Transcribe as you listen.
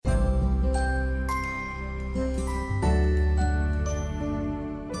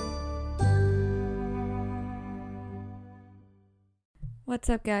What's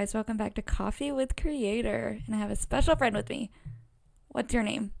up, guys? Welcome back to Coffee with Creator. And I have a special friend with me. What's your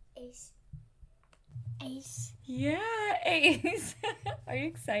name? Ace. Ace. Yeah, Ace. Are you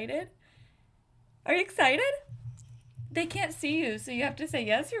excited? Are you excited? They can't see you, so you have to say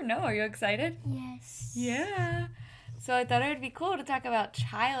yes or no. Are you excited? Yes. Yeah. So I thought it would be cool to talk about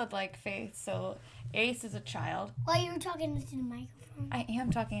childlike faith. So Ace is a child. While you were talking into the microphone. I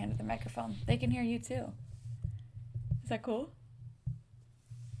am talking into the microphone. They can hear you too. Is that cool?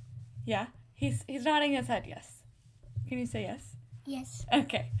 Yeah? He's nodding his head yes. Can you say yes? Yes.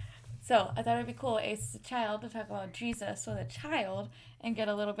 Okay. So I thought it'd be cool, Ace is a child, to talk about Jesus with a child and get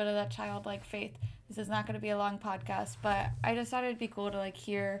a little bit of that childlike faith. This is not going to be a long podcast, but I just thought it'd be cool to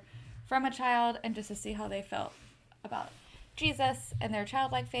hear from a child and just to see how they felt about Jesus and their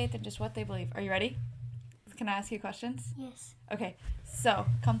childlike faith and just what they believe. Are you ready? Can I ask you questions? Yes. Okay. So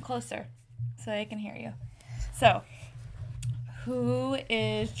come closer so I can hear you. So who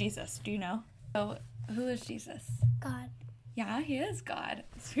is Jesus? Do you know? So who is Jesus? God. Yeah, he is God.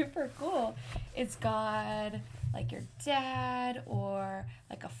 Super cool. Is God like your dad or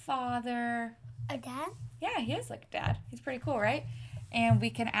like a father? A dad? Yeah, he is like a dad. He's pretty cool, right? And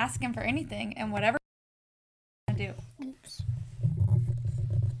we can ask him for anything and whatever we do. Oops.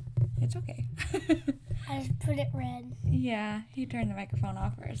 It's okay. I just put it red. Yeah, he turned the microphone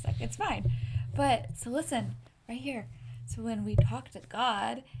off for a sec. It's fine. But, so listen, right here. So when we talk to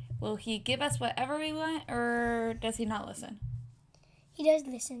God, will he give us whatever we want, or does he not listen? He does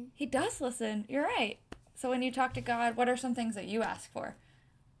listen. He does listen. You're right. So when you talk to God, what are some things that you ask for?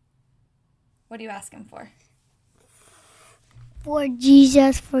 What do you ask him for? For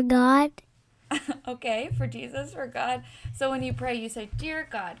Jesus, for God. Okay, for Jesus, for God. So when you pray, you say, "Dear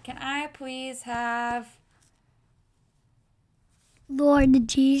God, can I please have..." Lord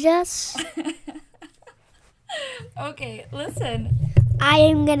Jesus. Okay, listen. I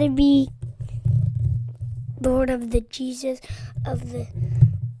am going to be Lord of the Jesus of the,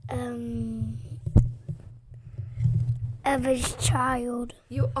 of his child.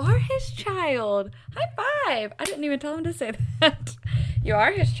 You are his child. High five. I didn't even tell him to say that. You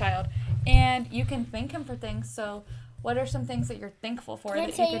are his child. And you can thank him for things. So what are some things that you're thankful for? Can I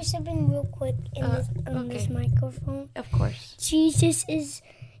tell you something real quick in this microphone? Of course. Jesus is,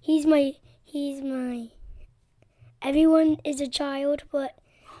 he's my, everyone is a child, but,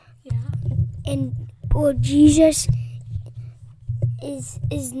 Yeah. Well, Jesus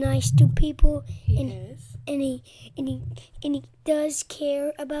is nice to people. He is. And he does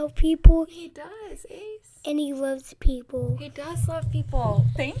care about people. He does, Ace. And he loves people. He does love people.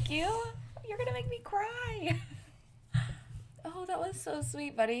 Thank you. You're going to make me cry. Oh, that was so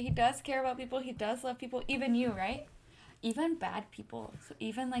sweet, buddy. He does care about people. He does love people. Even you, right? Even bad people. So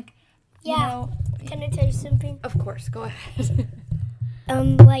even you know. Can I tell you something? Of course. Go ahead.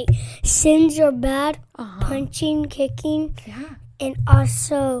 Sins are bad. Punching, kicking. Yeah. And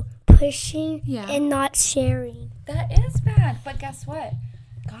also pushing. Yeah. And not sharing. That is bad. But guess what?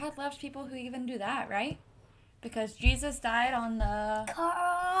 God loves people who even do that, right? Because Jesus died on the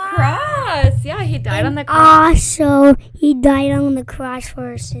cross. Yeah, he died on the cross. Also, he died on the cross for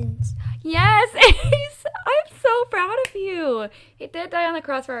our sins. Yes, Ace. I'm so proud of you. He did die on the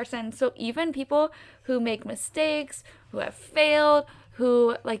cross for our sins. So even people who make mistakes, who have failed,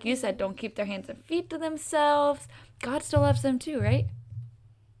 who, like you said, don't keep their hands and feet to themselves, God still loves them too, right?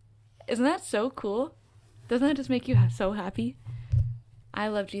 Isn't that so cool? Doesn't that just make you so happy? I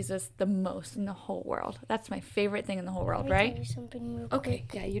love Jesus the most in the whole world. That's my favorite thing in the whole world, Let me right? tell you something real Okay,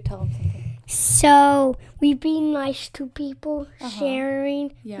 quick. yeah, you tell them something. So, we be nice to people,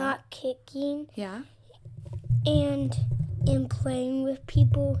 sharing, Yeah. not kicking, Yeah? and playing with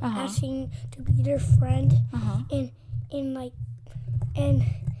people, Uh-huh. asking to be their friend, Uh-huh. and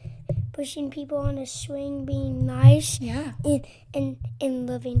pushing people on a swing, being nice, Yeah. and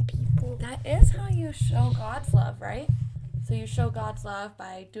loving people. That is how you show God's love, right? So you show God's love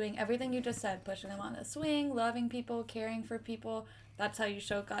by doing everything you just said, pushing them on the swing, loving people, caring for people. That's how you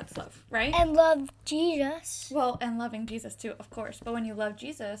show God's love, right? And love Jesus. Well, and loving Jesus too, of course. But when you love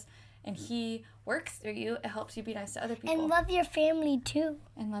Jesus and he works through you, it helps you be nice to other people. And love your family too.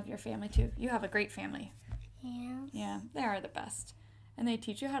 And love your family too. You have a great family. Yeah. Yeah, they are the best. And they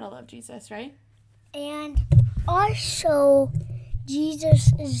teach you how to love Jesus, right? And also,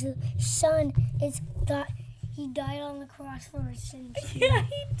 Jesus' son is God. He died on the cross for our sins. Yeah,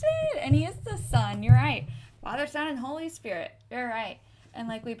 he did. And he is the Son. You're right. Father, Son, and Holy Spirit. You're right. And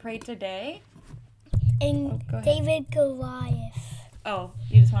like we prayed today. And Go ahead. David Goliath. Oh,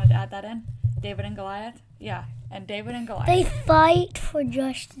 you just wanted to add that in? David and Goliath? Yeah. And David and Goliath. They fight for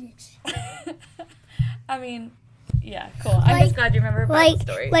justice. I mean, Yeah, cool. I'm just glad you remember a Bible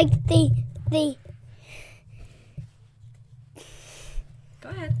story. Like they Go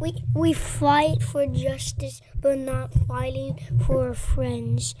ahead. We fight for justice, but not fighting for our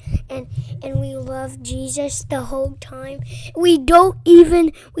friends. And we love Jesus the whole time. We don't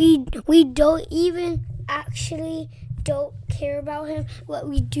even actually don't care about him, but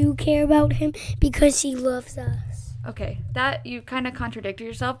we do care about him because he loves us. Okay, that you kind of contradicted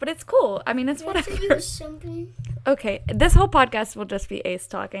yourself, but it's cool. I mean, it's whatever. Something. Okay, this whole podcast will just be Ace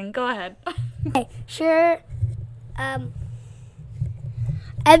talking. Go ahead. Okay, sure.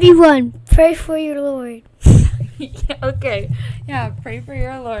 Everyone, pray for your Lord. Yeah, okay. Yeah, pray for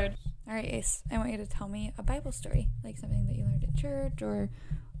your Lord. All right, Ace, I want you to tell me a Bible story, like something that you learned at church or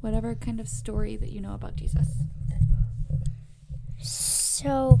whatever kind of story that you know about Jesus.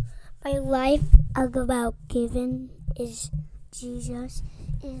 So, my life about giving is Jesus,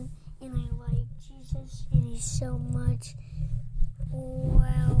 and I like Jesus, and he's so much.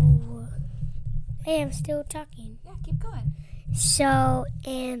 Well, hey, I'm still talking. Yeah, keep going. So,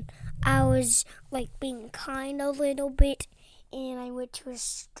 and I was like being kind a little bit, and I went to a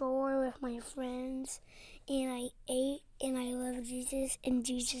store with my friends, and I ate, and I love Jesus. In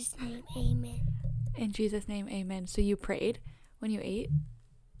Jesus' name, amen. In Jesus' name, amen. So you prayed when you ate?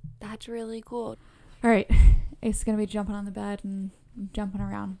 That's really cool. All right, Ace is going to be jumping on the bed and jumping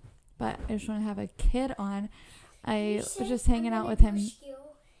around, but I just want to have a kid on. I was just hanging out with him.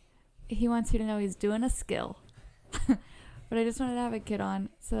 He wants you to know he's doing a skill. But I just wanted to have a kid on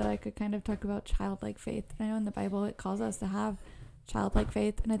so that I could kind of talk about childlike faith. I know in the Bible it calls us to have childlike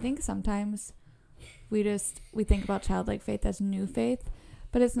faith, and I think sometimes we think about childlike faith as new faith,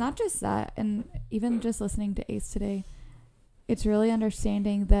 but it's not just that. And even just listening to Ace today, it's really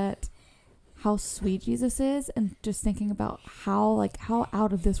understanding that how sweet Jesus is, and just thinking about how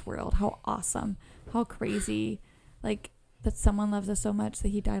out of this world, how awesome, how crazy, like that someone loves us so much that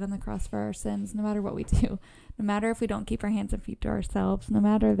he died on the cross for our sins, no matter what we do, no matter if we don't keep our hands and feet to ourselves, no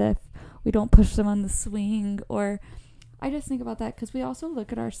matter if we don't push them on the swing. Or I just think about that because we also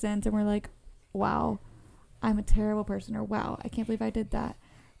look at our sins and we're like, wow, I'm a terrible person, or wow, I can't believe I did that.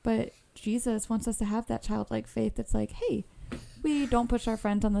 But Jesus wants us to have that childlike faith that's like, hey, we don't push our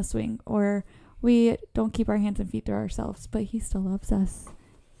friends on the swing, or we don't keep our hands and feet to ourselves, but he still loves us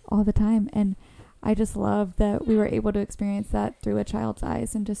all the time. And I just love that we were able to experience that through a child's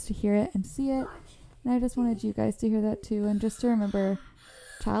eyes, and just to hear it and see it. And I just wanted you guys to hear that too, and just to remember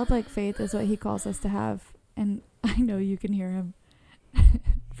childlike faith is what he calls us to have. And I know you can hear him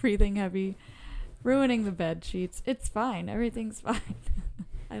breathing heavy, ruining the bed sheets. It's fine. Everything's fine.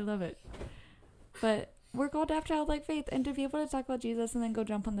 I love it. But we're called to have childlike faith, and to be able to talk about Jesus and then go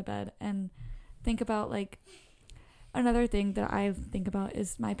jump on the bed and think about, like, another thing that I think about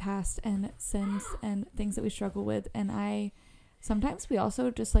is my past and sins and things that we struggle with. And sometimes we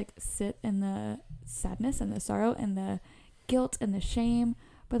also just like sit in the sadness and the sorrow and the guilt and the shame.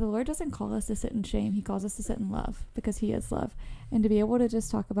 But the Lord doesn't call us to sit in shame. He calls us to sit in love, because he is love. And to be able to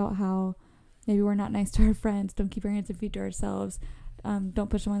just talk about how maybe we're not nice to our friends, don't keep our hands and feet to ourselves, don't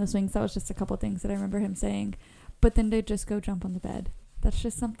push them on the swings. That was just a couple things that I remember him saying. But then to just go jump on the bed. That's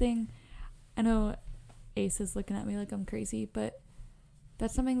just something. I know Ace is looking at me like I'm crazy, but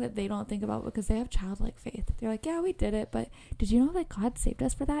that's something that they don't think about because they have childlike faith. They're like, yeah, we did it, but did you know that God saved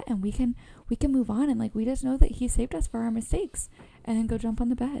us for that? And we can move on, and like we just know that he saved us for our mistakes, and then go jump on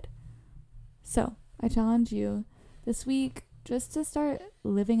the bed. So I challenge you this week just to start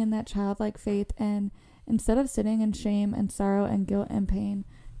living in that childlike faith, and instead of sitting in shame and sorrow and guilt and pain,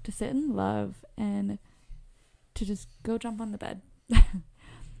 to sit in love and to just go jump on the bed.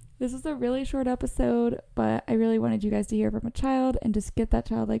 This is a really short episode, but I really wanted you guys to hear from a child and just get that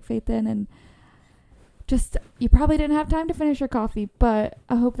childlike faith in. And just, you probably didn't have time to finish your coffee, but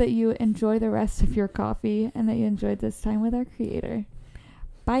I hope that you enjoy the rest of your coffee and that you enjoyed this time with our Creator.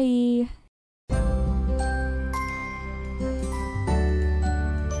 Bye.